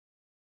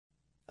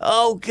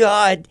Oh,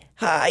 God.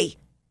 Hi.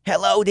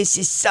 Hello, this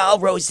is Sal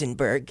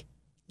Rosenberg.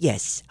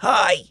 Yes,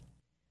 hi.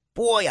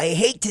 Boy, I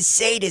hate to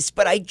say this,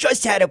 but I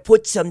just had to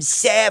put some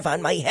salve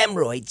on my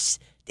hemorrhoids.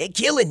 They're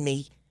killing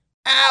me.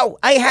 Ow,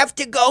 I have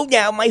to go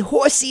now. My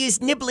horsey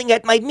is nibbling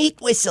at my meat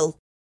whistle.